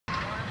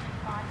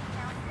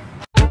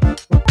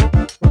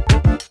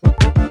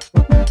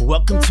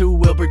Welcome to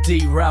Wilbur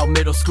D. Rowe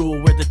Middle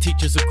School, where the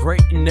teachers are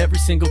great and every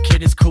single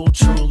kid is cool.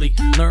 Truly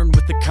learn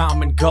with the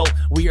common goal.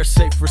 We are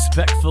safe,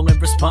 respectful,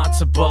 and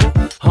responsible.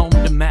 Home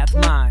to math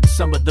minds,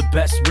 some of the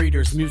best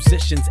readers,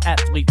 musicians,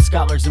 athletes,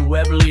 scholars, and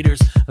web leaders.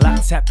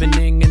 Lots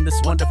happening in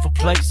this wonderful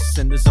place,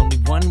 and there's only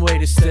one way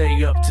to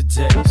stay up to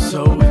date.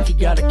 So if you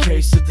got a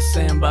case of the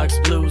Sandbox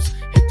Blues,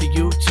 hit the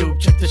YouTube,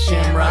 check the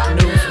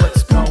Shamrock News.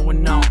 What's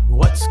going on?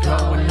 What's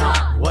going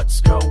on? What's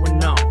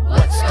going on?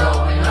 What's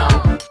going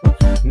on?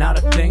 Not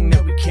a thing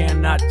that we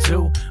cannot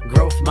do.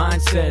 Growth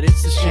mindset,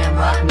 it's the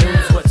Shamrock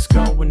News. What's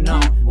going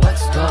on?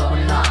 What's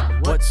going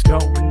on? What's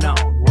going on?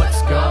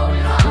 What's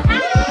going on?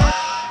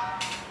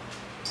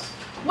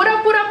 What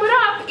up, what up,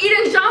 what up?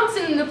 Eden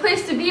Johnson, the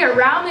place to be at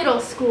Rowe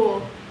Middle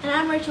School. And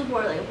I'm Rachel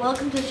Borley.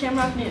 Welcome to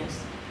Shamrock News.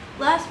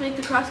 Last week,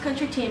 the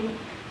cross-country team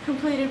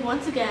completed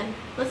once again.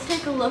 Let's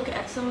take a look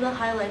at some of the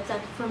highlights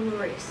from the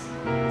race.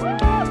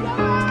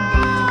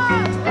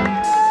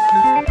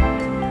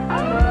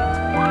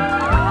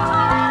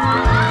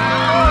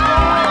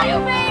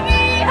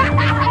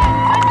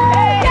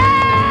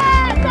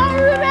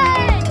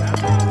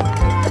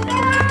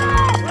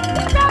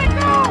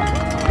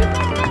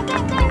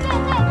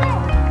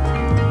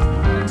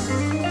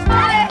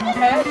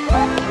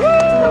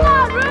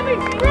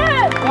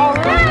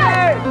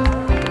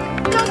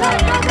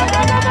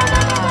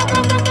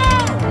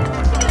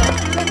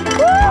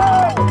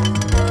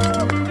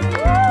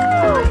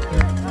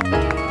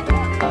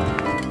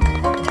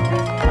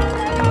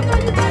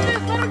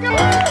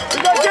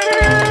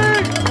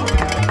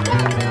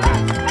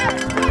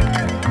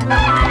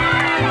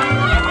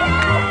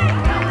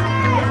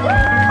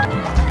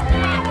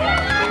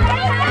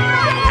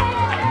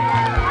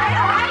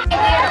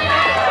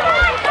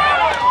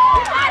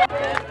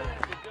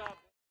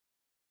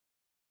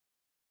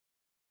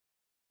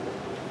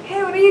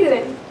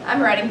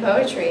 I'm writing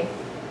poetry.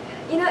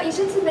 You know, you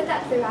should submit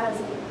that to the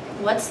Rousey.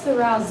 What's the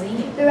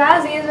Rousey? The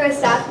Rousey is where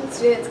staff and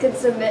students can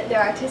submit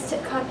their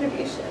artistic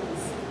contributions.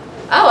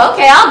 Oh,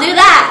 okay, I'll do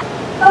that.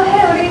 Oh,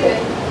 hey, what are you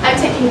doing? I'm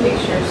taking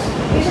pictures.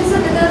 You should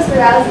submit those to the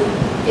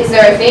Rousey. Is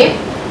there a theme?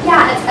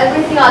 Yeah, it's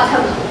everything I'll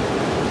tell them.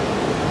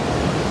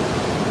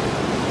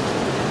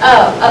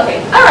 Oh,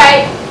 okay,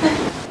 alright.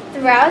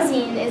 The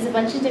Rousey is a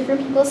bunch of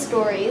different people's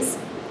stories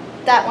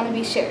that want to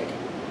be shared.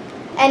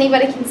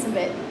 Anybody can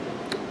submit.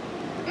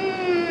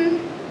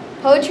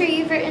 Poetry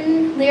you've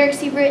written,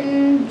 lyrics you've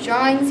written,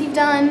 drawings you've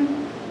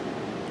done,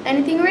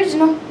 anything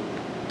original.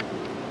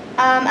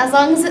 As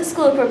long as it's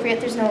school appropriate,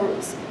 there's no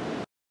rules.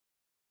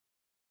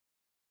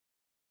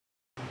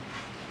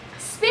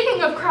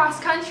 Speaking of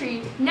cross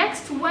country,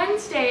 next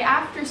Wednesday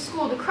after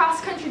school, the cross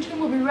country team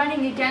will be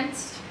running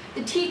against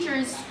the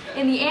teachers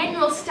in the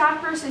annual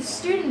staff versus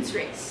students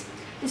race.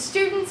 The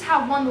students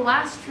have won the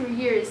last 2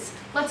 years.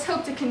 Let's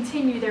hope to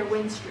continue their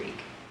win streak.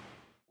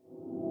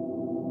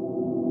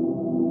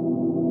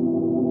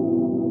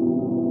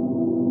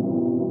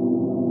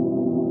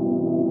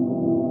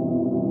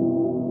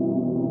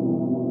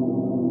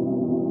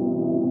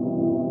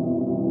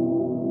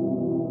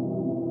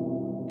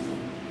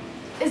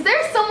 Is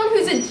there someone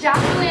who's a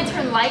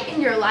jack-o'-lantern light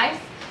in your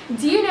life?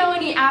 Do you know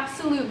any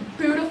absolute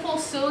beautiful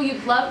soul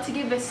you'd love to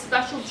give a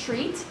special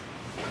treat?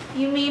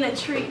 You mean a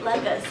treat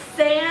like a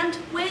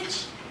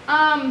sandwich?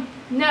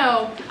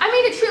 No. I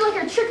mean a treat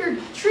like our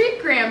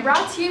trick-or-treat-gram,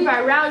 brought to you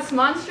by Rowe's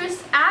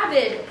monstrous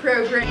Avid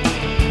program.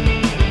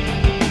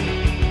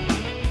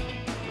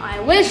 I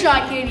wish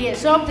I could get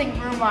something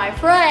for my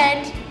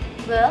friend.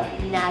 Well,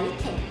 now you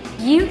can.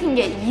 You can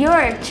get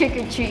your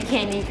trick-or-treat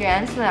candy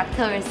grams from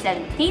October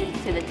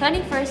 17th to the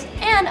 21st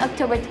and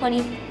October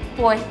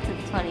 24th to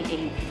the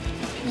 28th.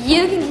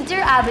 You can get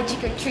your Avid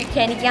trick-or-treat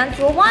candy grams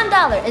for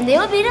 $1 and they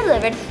will be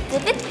delivered to the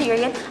 5th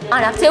period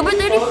on October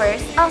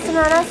 31st, also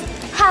known as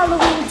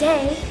Halloween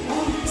Day.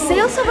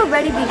 Sales have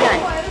already begun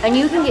and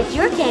you can get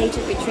your candy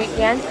trick-or-treat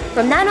grams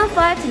from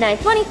 9:05 to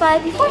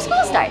 9:25 before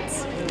school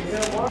starts.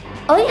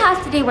 All you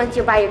have to do once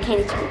you buy your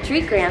candy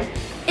trick-or-treat gram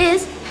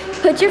is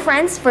put your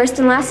friend's first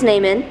and last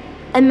name in,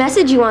 a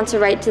message you want to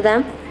write to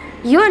them,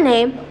 your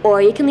name,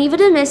 or you can leave it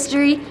a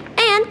mystery,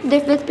 and their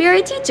 5th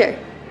period teacher.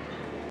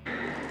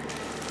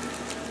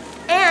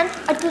 And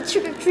our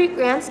trick-or-treat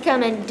grams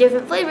come in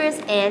different flavors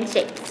and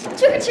shapes.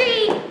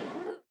 Trick-or-treat!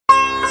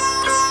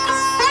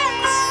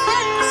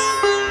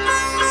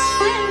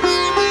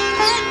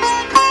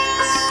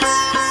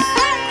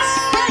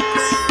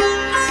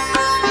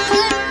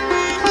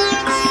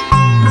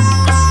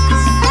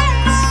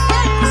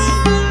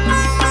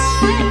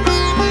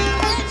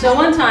 So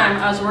one time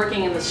I was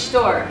working in the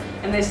store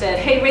and they said,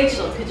 hey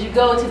Rachel, could you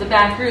go to the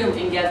back room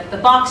and get the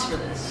box for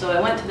this? So I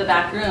went to the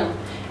back room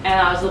and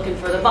I was looking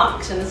for the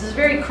box. And this is a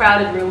very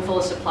crowded room full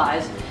of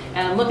supplies.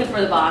 And I'm looking for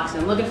the box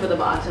and I'm looking for the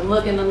box. I'm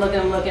looking and looking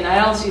and looking. I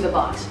don't see the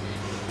box.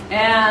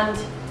 And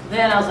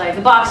then I was like,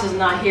 the box is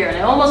not here. And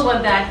I almost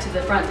went back to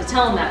the front to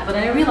tell them that. But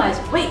then I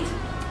realized, wait,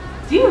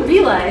 do you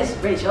realize,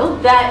 Rachel,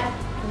 that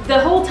the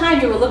whole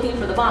time you were looking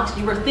for the box,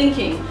 you were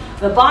thinking,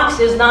 the box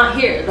is not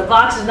here. The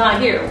box is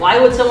not here. Why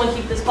would someone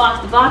keep this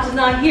box? The box is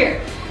not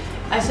here.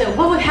 I said,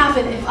 what would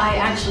happen if I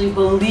actually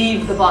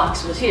believed the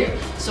box was here?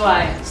 So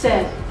I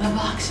said, the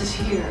box is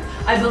here.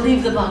 I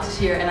believe the box is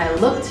here. And I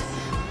looked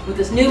with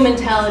this new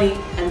mentality,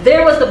 and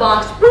there was the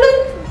box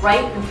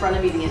right in front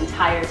of me the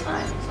entire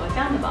time. So I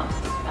found the box.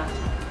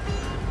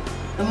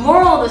 The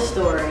moral of the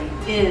story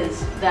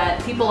is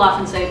that people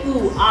often say,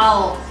 ooh,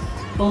 I'll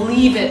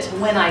believe it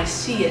when I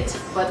see it.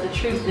 But the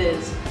truth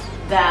is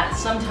that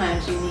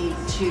sometimes you need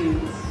to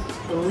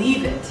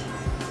believe it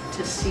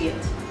to see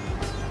it.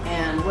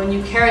 And when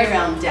you carry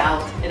around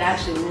doubt, it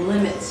actually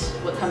limits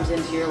what comes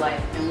into your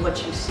life and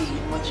what you see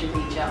and what you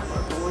reach out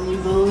for. But when you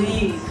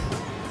believe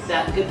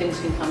that good things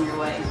can come your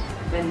way,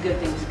 then good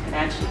things can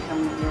actually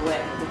come your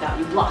way without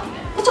you blocking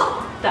it.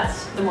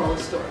 That's the moral of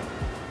the story.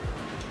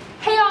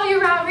 Hey all you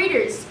Rowe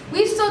readers,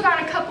 we've still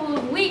got a couple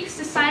of weeks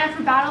to sign up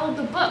for Battle of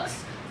the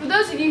Books. For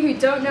those of you who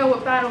don't know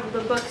what Battle of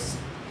the Books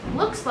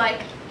looks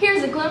like,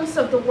 here's a glimpse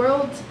of the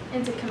world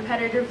into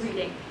competitive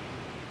reading.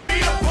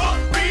 Read a book,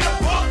 read a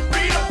book,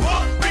 read a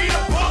book, read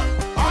a book.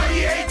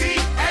 R-E-A-D-A-B-O-O-K.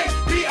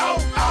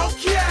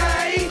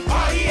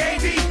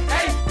 R-E-A-D-A-B-O-O-K.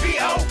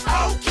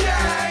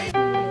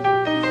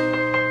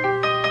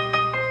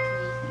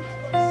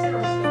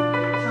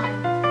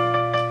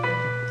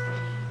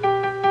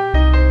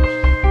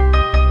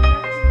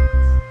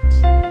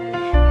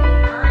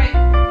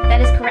 That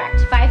is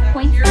correct. 5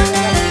 points.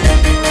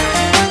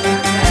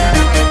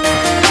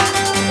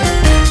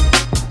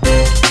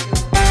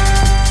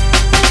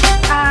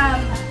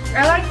 I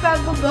like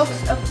Battle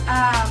Books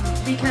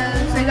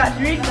because I got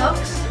to read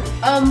books.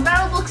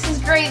 Battle Books is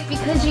great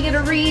because you get to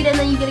read and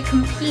then you get to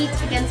compete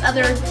against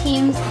other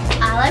teams.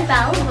 I like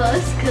Battle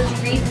Books because you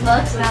read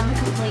books and I'm a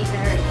complete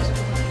nerd.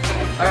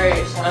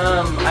 Alright,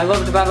 I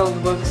love the Battle of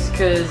the Books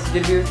because you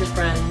get to be with your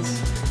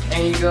friends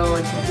and you go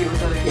and compete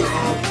with other people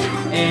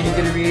and you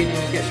get to read and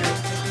you get your...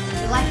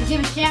 We'd like to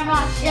give a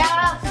Shamrock shout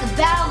out to the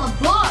Battle of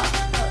the Books.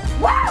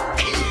 Wow!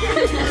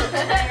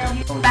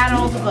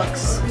 Battle of the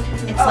Books.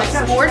 It's like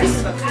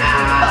sports, but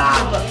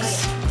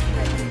books.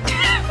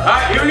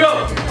 Alright, here we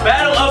go.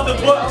 Battle of the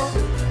Books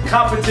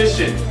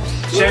competition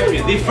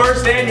champion. The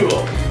first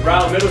annual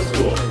Rowe Middle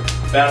School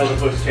Battle of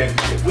the Books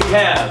championship. We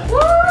have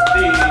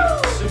the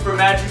super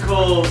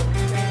magical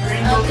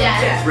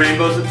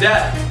Rainbows of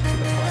Death.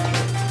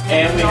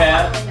 And we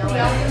have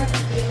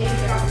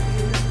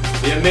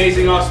the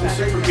amazing, awesome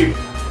super people.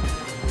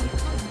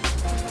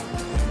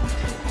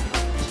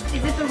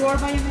 Is it the Roar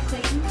by Emma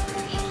Clayton?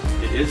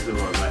 It is the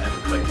Roar by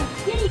Emma Clayton.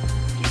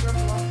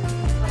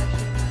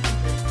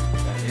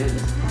 That is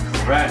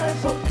correct.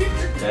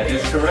 That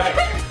is correct.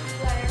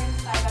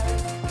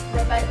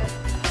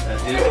 That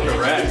is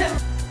correct.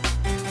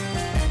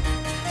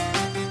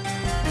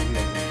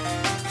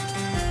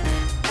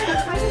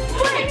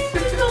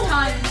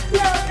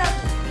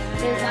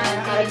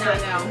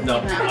 No,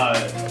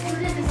 it's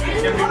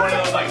gonna be one of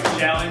those like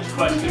challenge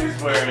questions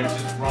where it's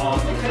just wrong.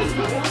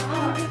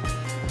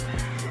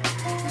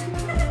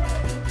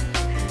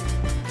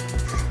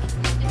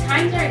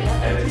 Time's already up.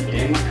 That is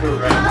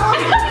incorrect.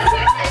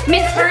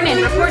 Miss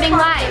Vernon reporting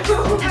live.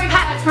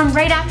 Pat from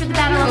right after the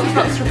Battle of the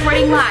Books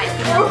reporting live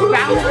from the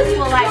Rowe Middle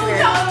School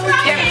Library.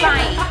 They're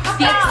flying.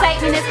 The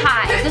excitement is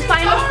high. The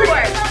final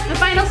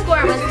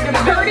score was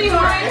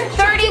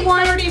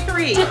 31 to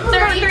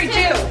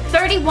 32.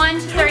 31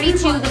 to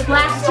 32. The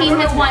black team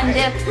has won.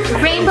 The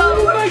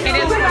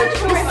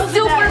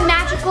super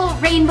magical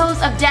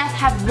Rainbows of Death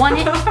have won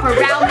it for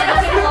Rowe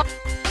Middle School.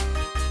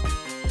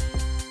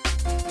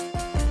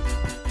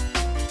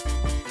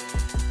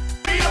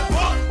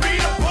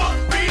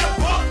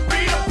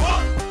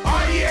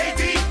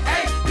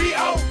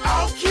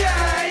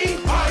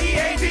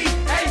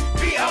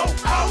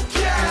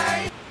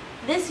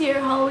 This year,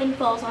 Halloween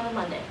falls on a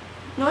Monday.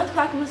 North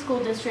Clackamas School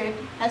District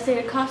has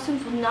stated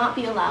costumes will not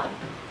be allowed.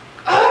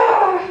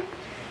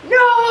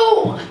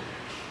 No!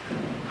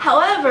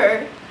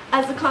 However,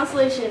 as a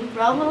consolation,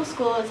 Rowe Middle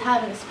School is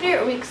having a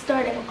Spirit Week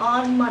starting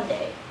on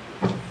Monday.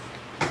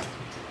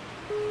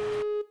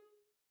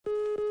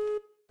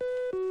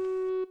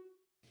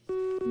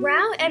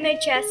 Rowe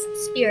MHS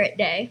Spirit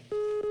Day.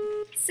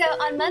 So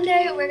on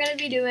Monday, we're going to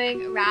be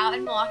doing Rowe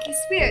and Milwaukee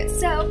Spirit.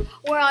 So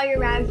wear all your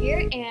Rowe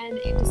gear and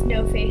just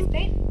no face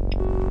paint.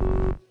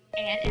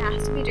 And it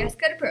has to be dress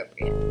code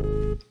appropriate.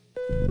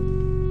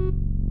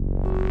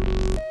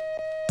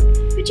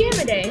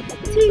 Pajama Day,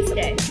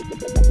 Tuesday.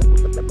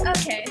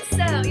 Okay,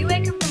 so you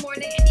wake up in the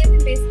morning and you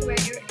can basically wear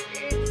your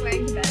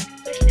wearing to bed.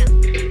 But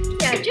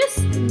yeah,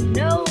 just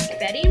no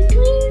bedding,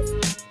 please,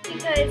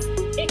 because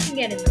it can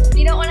get annoying.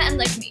 You don't want to end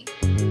like me.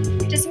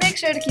 Just make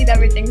sure to keep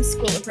everything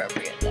school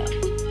appropriate though.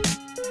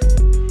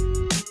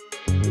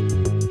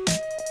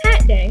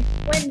 Hat Day,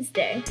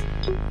 Wednesday.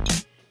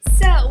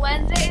 So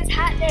Wednesday is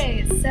hat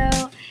day,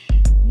 so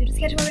you just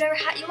get to wear whatever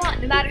hat you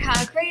want, no matter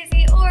how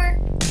crazy or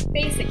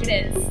basic it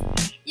is.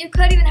 You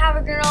could even have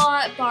a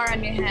granola bar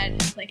on your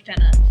head, like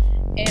Jenna,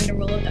 and a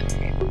roll of duct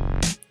tape.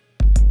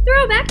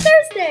 Throwback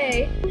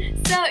Thursday!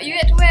 So you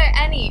get to wear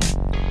any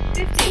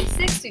 50s,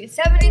 60s,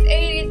 70s,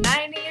 80s,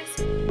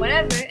 90s,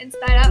 whatever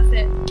inspired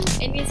outfit.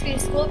 It needs to be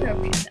school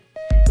appropriate.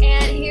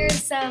 And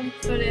here's some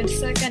footage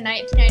circa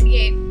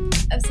 1998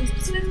 of some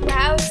specific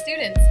Rowe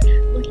students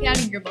looking at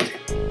a yearbook.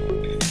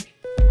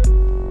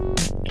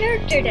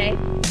 Character Day,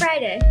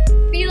 Friday.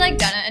 Be like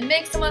Donna and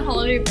make someone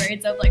hold your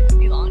braids up like a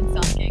long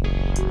stocking.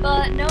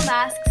 But no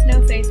masks,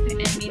 no face paint,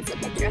 and needs to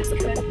be dress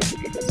code.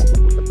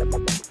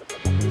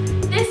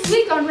 This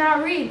week on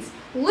Rowe Reads,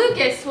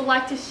 Lucas would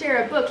like to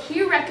share a book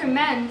he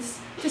recommends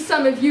to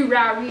some of you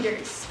Rowe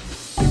readers.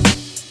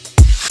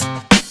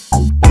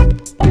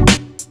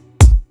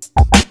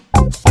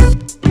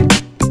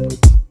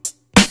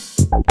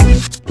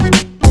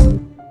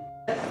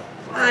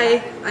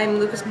 Hi, I'm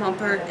Lucas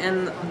Mompert,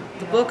 and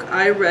the book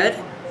I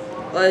read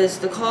was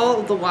The Call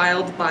of the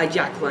Wild by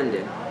Jack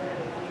London.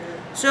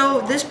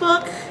 So this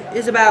book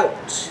is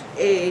about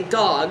a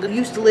dog who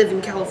used to live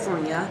in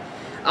California,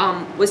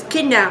 was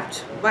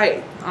kidnapped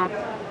by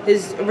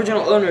his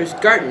original owner's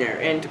gardener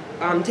and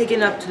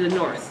taken up to the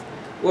north,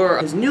 where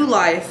his new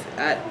life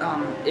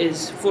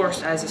is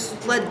forced as a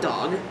sled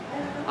dog,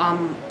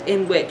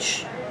 in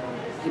which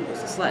he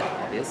was a sled,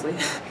 obviously.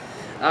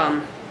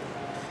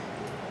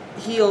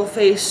 He'll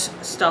face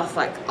stuff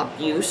like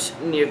abuse,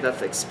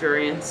 near-death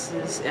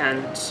experiences,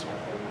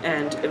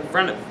 and in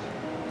front of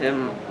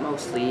him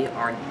mostly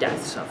are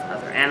deaths of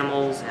other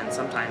animals and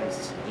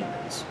sometimes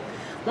humans.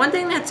 One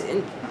thing that's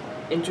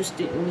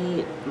interested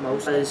me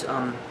most is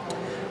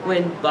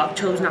when Buck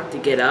chose not to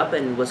get up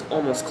and was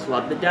almost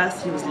clubbed to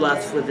death, he was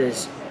left with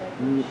his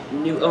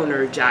new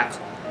owner, Jack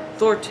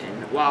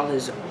Thornton, while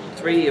his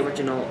three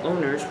original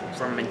owners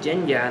from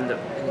Virginia and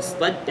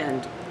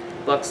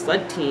Buck's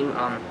sled team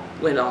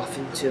went off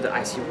into the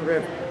icy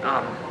river.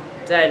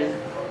 Then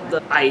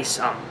the ice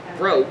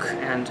broke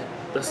and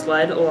the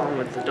sled, along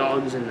with the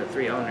dogs and the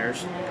three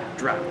owners,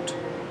 drowned.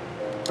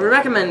 I would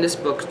recommend this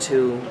book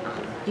to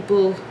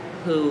people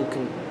who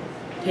can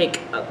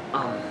take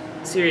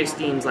serious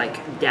themes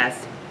like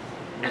death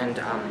and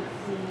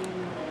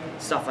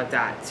stuff like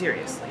that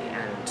seriously,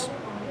 and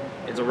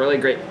it's a really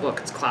great book.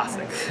 It's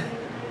classic.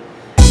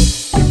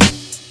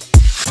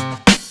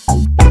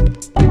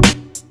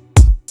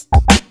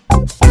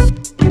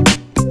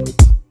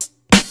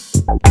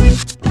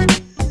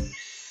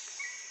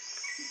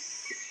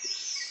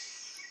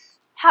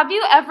 Have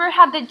you ever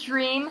had the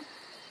dream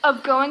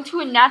of going to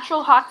a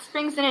natural hot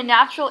springs in a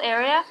natural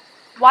area,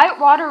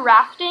 whitewater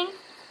rafting,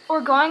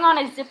 or going on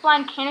a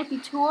zipline canopy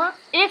tour?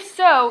 If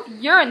so,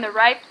 you're in the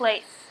right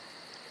place.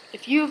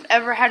 If you've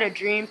ever had a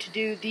dream to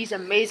do these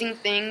amazing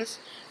things,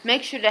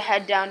 make sure to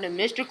head down to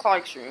Mr.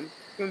 Clark's room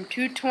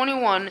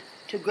 221,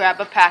 to grab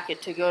a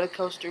packet to go to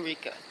Costa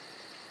Rica.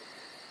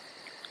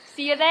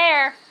 See you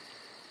there.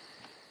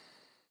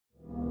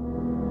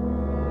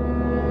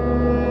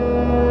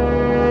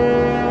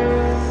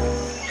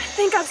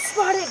 I've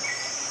spotted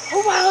a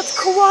wild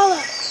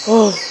koala.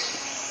 Oh.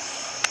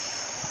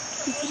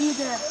 You can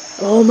either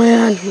Oh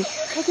man.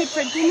 cook it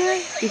for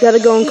dinner. You gotta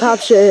go and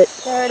capture it.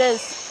 There it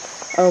is.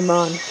 Oh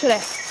man. Should I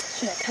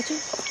touch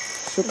it?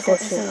 Should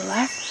touch Is it it.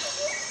 alive?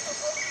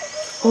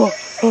 Oh.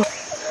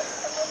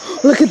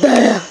 Look at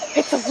that.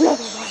 It's a real one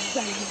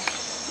right here.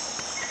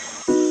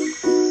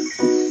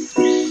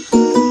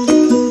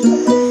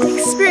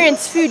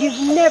 Experience food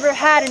you've never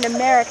had in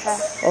America.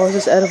 Oh, is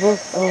this edible?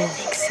 Oh. I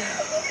think so.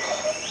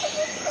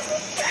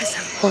 Try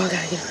some. Oh, I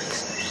gotta get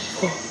this.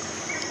 Oh.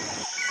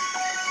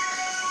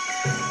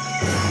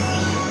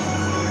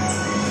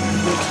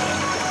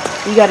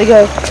 You gotta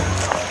go.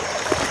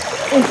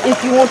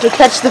 If you want to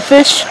catch the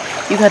fish,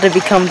 you gotta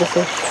become the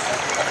fish.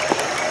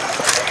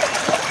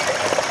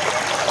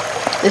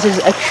 This is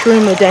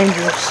extremely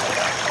dangerous.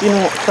 You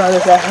don't try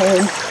this at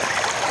home.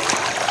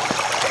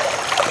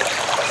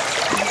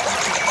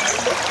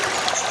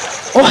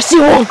 Oh, I see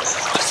one!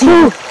 I see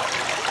one!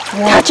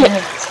 Catch it!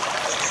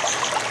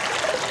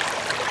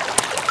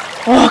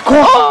 Oh,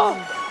 cool! Oh!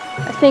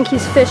 I think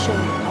he's fishing.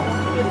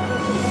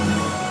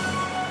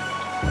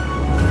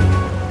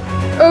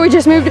 Oh, he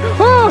just moved.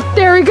 Oh,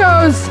 there he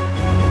goes!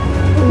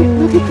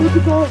 Look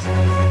at those!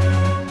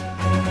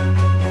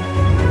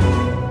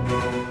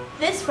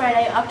 This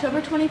Friday,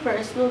 October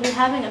 21st, we'll be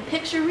having a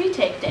picture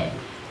retake day.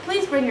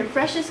 Please bring your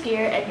freshest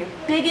gear and your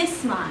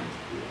biggest smile.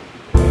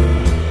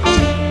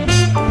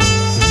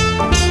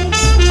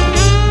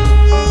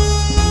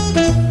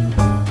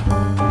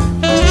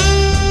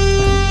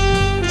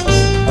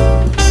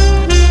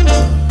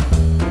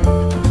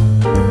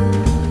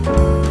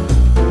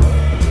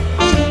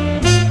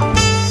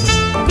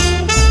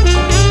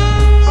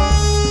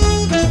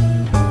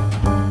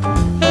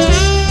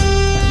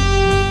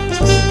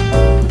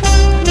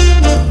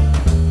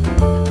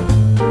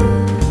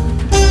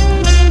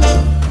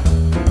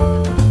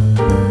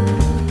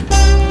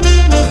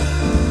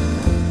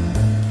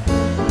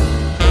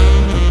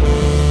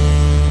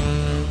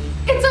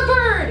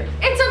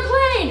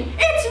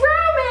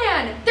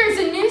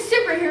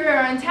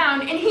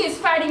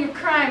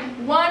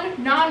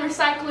 One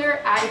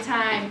non-recycler at a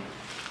time.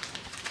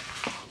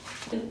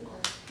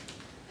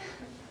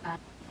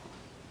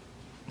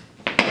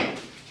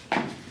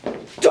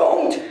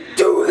 Don't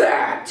do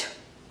that!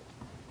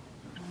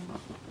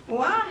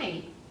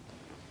 Why?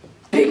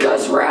 Because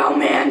 'cause Rowe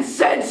man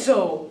said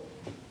so.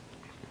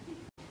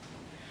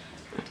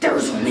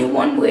 There's only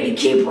one way to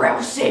keep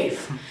Rowe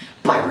safe,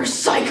 by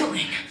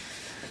recycling.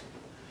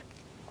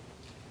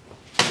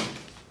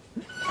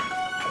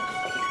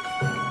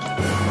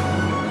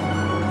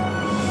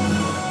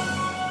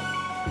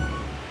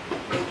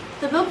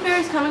 The book fair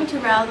is coming to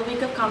Rowe the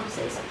week of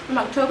Compasses, from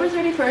October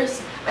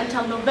 31st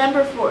until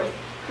November 4th.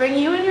 Bring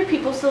you and your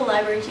people to the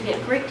library to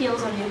get great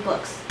deals on new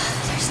books.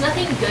 There's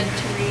nothing good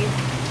to read.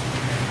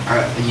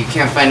 You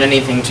can't find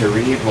anything to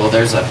read? Well,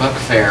 there's a book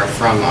fair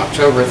from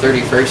October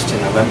 31st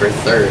to November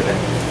 3rd.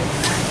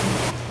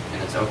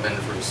 And it's open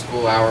from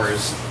school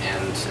hours,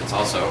 and it's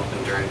also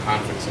open during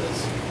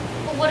conferences.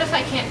 Well, what if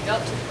I can't go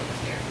to the book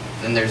fair?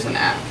 Then there's an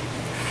app.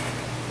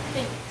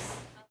 Thanks.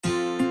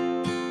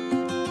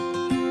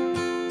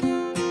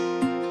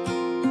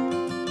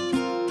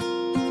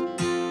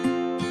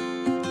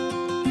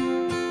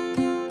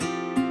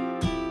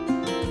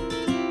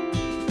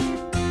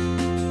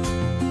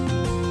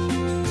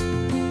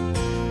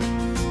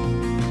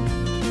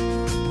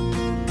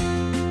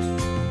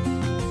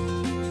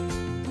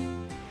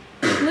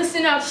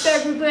 Listen up,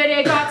 everybody,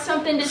 I got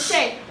something to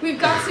say. We've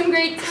got some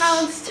great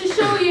talents to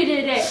show you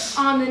today.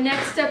 On the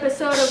next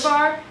episode of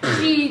our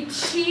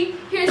GT,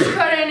 here's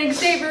Dakota and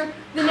Xavier,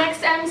 the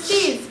next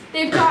MCs.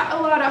 They've got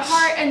a lot of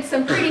heart and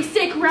some pretty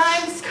sick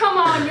rhymes. Come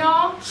on,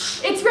 y'all.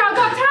 It's Rowe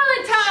Got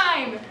Talent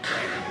time!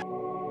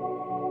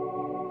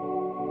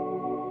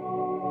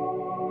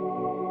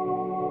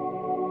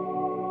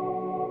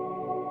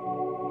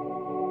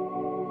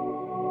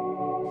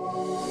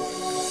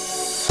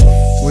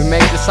 We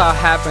make this all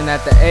happen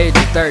at the age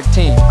of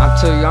 13. I'm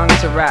too young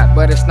to rap,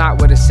 but it's not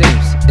what it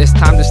seems. It's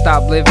time to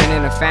stop living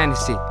in a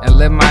fantasy and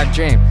live my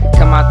dream.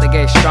 Come out the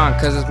gate strong,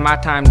 cause it's my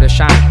time to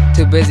shine.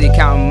 Too busy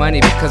counting money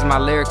because my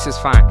lyrics is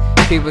fine.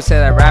 People say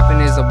that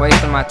rapping is a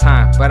waste of my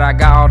time, but I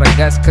got all the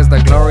guts cause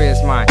the glory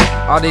is mine.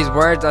 All these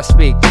words I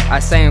speak, I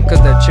say them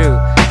cause they're true.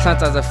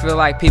 Sometimes I feel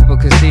like people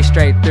can see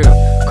straight through.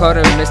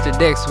 Coda and Mr.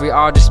 Dix, we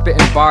all just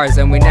spitting bars,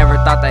 and we never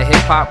thought that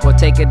hip-hop would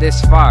take it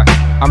this far.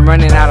 I'm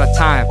running out of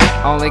time,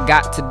 only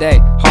got today.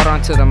 Hold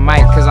on to the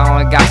mic, cause I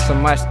only got so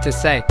much to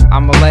say.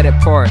 I'ma let it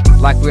pour,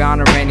 like we on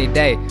a rainy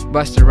day.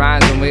 Busted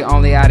rhymes when we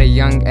only at a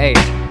young age.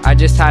 I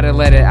just had to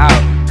let it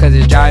out, cause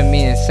it's driving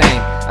me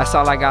insane. That's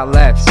all I got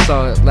left,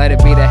 so let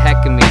it be the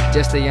heck of me.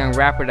 Just a young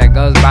rapper that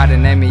goes by the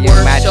name of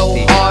Young Majesty.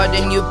 Work so hard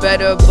and you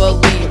better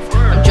believe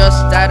I'm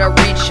just out of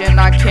reach and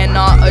I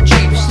cannot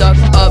achieve. Stuck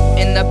up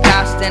in the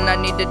past and I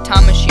need a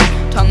time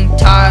machine. Tongue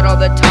tied all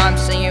the time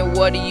saying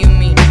what do you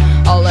mean?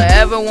 All I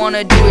ever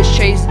wanna do is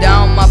chase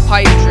down my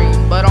pipe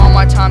dream, but all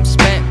my time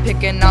spent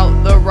picking out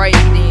the right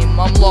theme.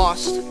 I'm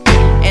lost,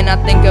 and I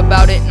think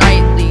about it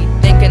nightly,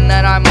 thinking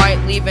that I might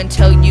leave and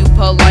tell you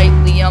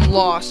politely I'm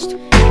lost,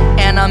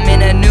 and I'm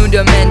in a new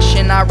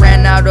dimension. I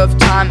ran out of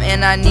time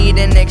and I need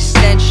an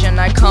extension.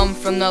 I come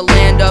from the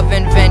land of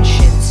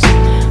inventions.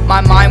 My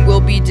mind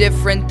will be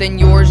different than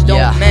yours,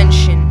 don't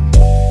mention.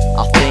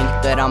 I'll think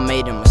that I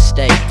made a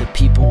mistake. The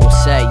people will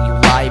say you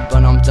lied,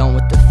 but I'm done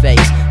with the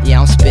fakes.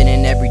 Yeah, I'm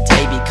spinning every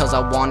day because I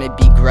wanna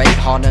be great,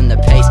 hard on the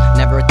pace.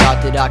 Never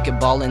thought that I could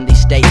ball in these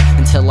states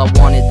until I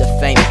wanted the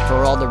fame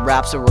for all the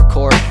raps I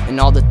record and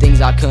all the things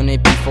I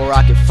couldn't before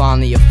I could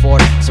finally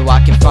afford. So I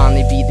can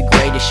finally be the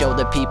greatest, show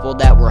the people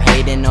that were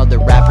hating. Other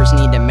rappers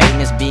need to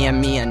maintenance, being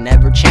me and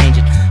never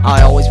changing.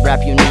 I always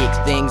rap unique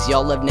things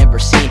y'all have never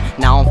seen.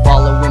 Now I'm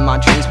following my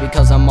dreams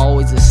because I'm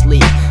always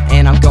asleep,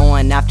 and I'm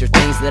going after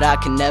things that I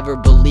can never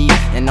believe.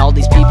 And all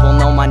these people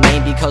know my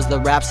name because the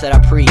raps that I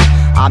preach.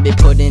 I've been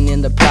putting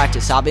in the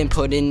practice, I've been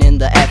putting in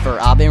the effort.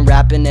 I've been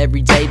rapping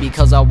every day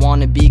because I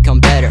wanna become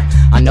better.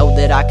 I know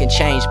that I can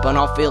change, but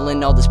I'm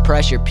feeling all this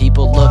pressure.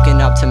 People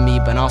looking up to me,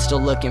 but I'm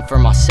still looking for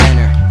my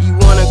center. You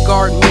wanna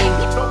guard me?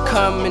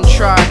 Come and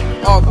try.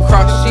 I'll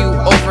cross you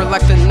over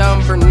like the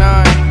number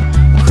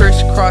 9.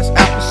 Crisscross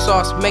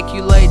applesauce, make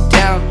you lay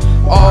down.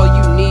 All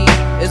you need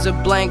is a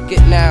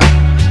blanket now.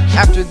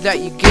 After that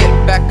you get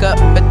back up,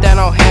 but then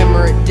I'll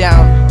hammer it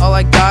down. All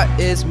I got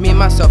is me,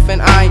 myself,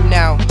 and I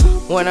now.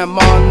 When I'm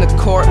on the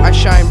court, I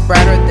shine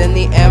brighter than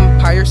the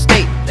Empire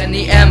State.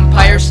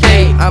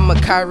 I'm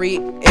a Kyrie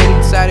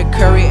inside a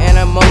Curry, and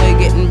I'm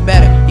only getting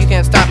better. You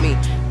can't stop me.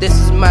 This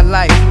is my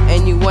life,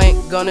 and you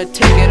ain't gonna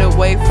take it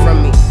away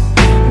from me.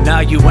 Nah,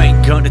 you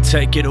ain't gonna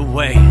take it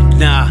away,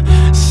 nah.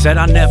 Said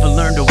I never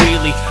learned a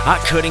wheelie, I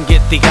couldn't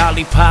get the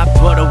ollie pop,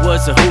 but I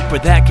was a hooper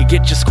that could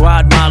get your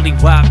squad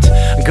molly-whopped.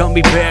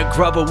 Gummy bear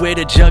grubber with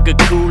a jug of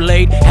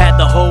Kool-Aid, had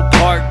the whole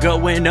park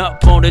going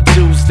up on a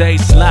Tuesday.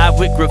 Slide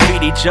with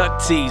graffiti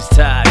Chuck T's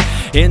tied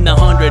in the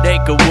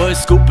 100-acre woods,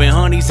 scooping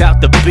honeys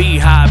out the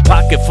beehive.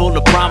 Pocket full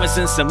of promise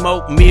and some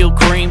oatmeal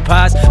cream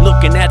pies,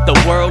 looking at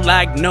the world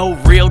like no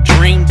real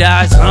dream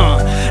dies.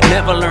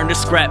 Never learned to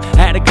scrap,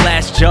 had a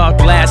glass jar,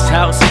 glass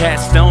house, cat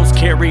stones,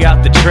 carry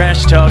out the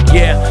trash talk,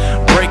 yeah.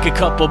 break a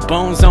couple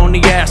bones on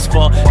the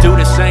asphalt. Do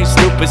the same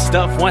stupid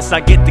stuff once I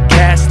get the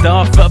cast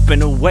off. Up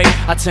and away,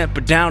 I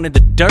temper down in the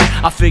dirt.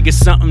 I figure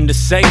something to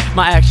say,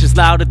 my actions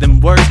louder than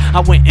words.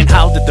 I went and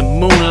howled at the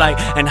moonlight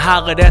and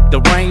hollered at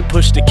the rain.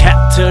 Pushed the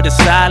cap to the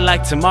side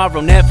like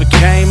tomorrow never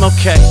came.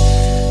 Okay,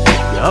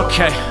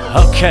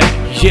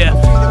 yeah.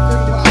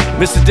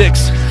 Mr.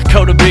 Dix,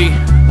 Coda B,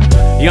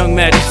 Young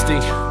Majesty,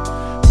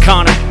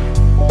 Connor,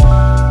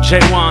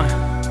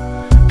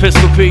 J1,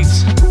 Pistol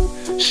Pete's,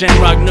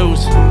 Shamrock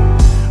News.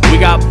 We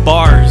got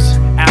bars,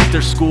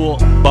 after school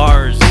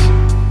bars.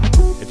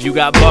 If you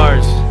got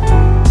bars,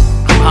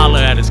 come holler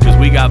at us, cause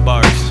we got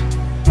bars.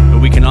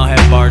 And we can all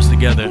have bars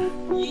together.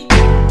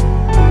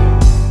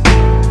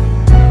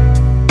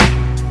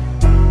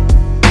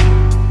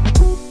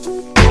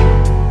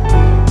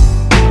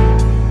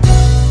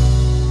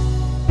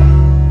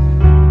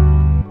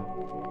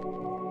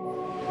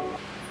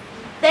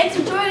 Thanks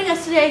for joining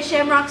us today,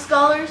 Shamrock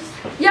Scholars.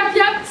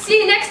 Yep. See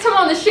you next time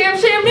on the Sham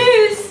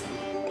News.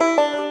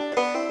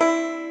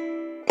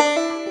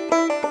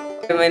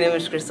 My name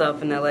is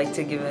Christoph, and I'd like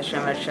to give a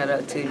Shamrock shout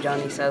out to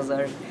Johnny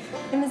Salazar.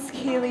 My name is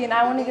Kaylee, and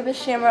I want to give a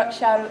Shamrock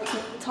shout out to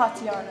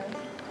Tatiana.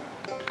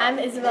 I'm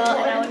Isabel,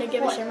 and I want to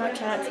give a Shamrock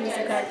shout out to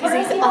Mr. Clark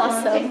because he's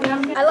awesome.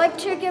 I'd like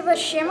to give a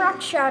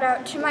Shamrock shout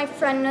out to my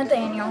friend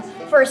Nathaniel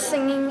for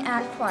singing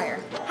at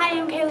choir. Hi,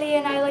 I'm Kaylee,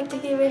 and I'd like to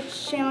give a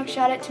Shamrock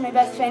shout out to my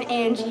best friend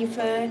Angie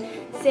for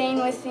staying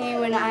with me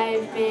when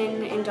I've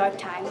been in dark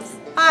times.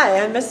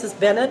 Hi, I'm Mrs.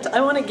 Bennett. I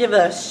want to give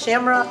a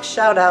Shamrock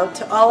shout out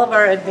to all of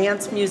our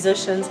advanced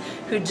musicians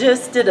who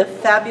just did a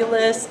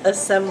fabulous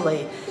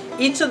assembly.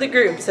 Each of the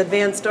groups,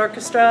 advanced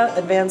orchestra,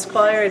 advanced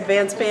choir,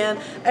 advanced band,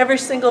 every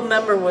single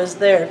member was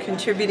there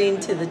contributing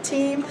to the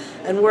team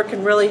and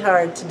working really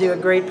hard to do a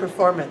great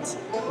performance.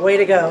 Way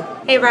to go.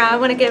 Hey Rowe, I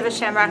want to give a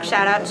Shamrock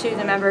shout out to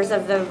the members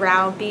of the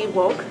Rowe Be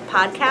Woke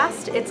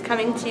podcast. It's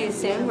coming to you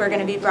soon. We're going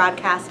to be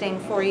broadcasting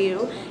for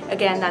you.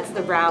 Again, that's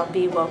the Rowe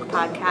Be Woke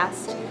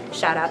podcast.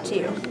 Shout out to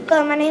you.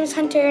 Hello, my name is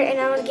Hunter, and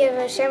I want to give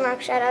a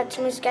Shamrock shout out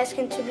to Ms.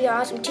 Gaskin to be an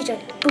awesome teacher.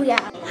 Booyah!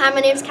 Hi, my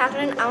name is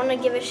Catherine. I want to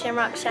give a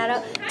Shamrock shout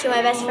out to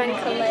my best friend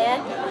Kalea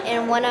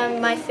and one of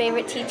my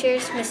favorite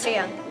teachers, Mr.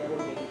 Young.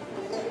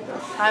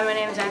 Hi, my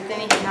name is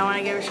Anthony, and I want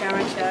to give a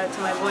Shamrock shout out to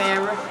my boy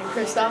Amber and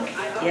Christoph.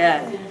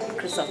 Yeah,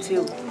 Christoph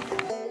too.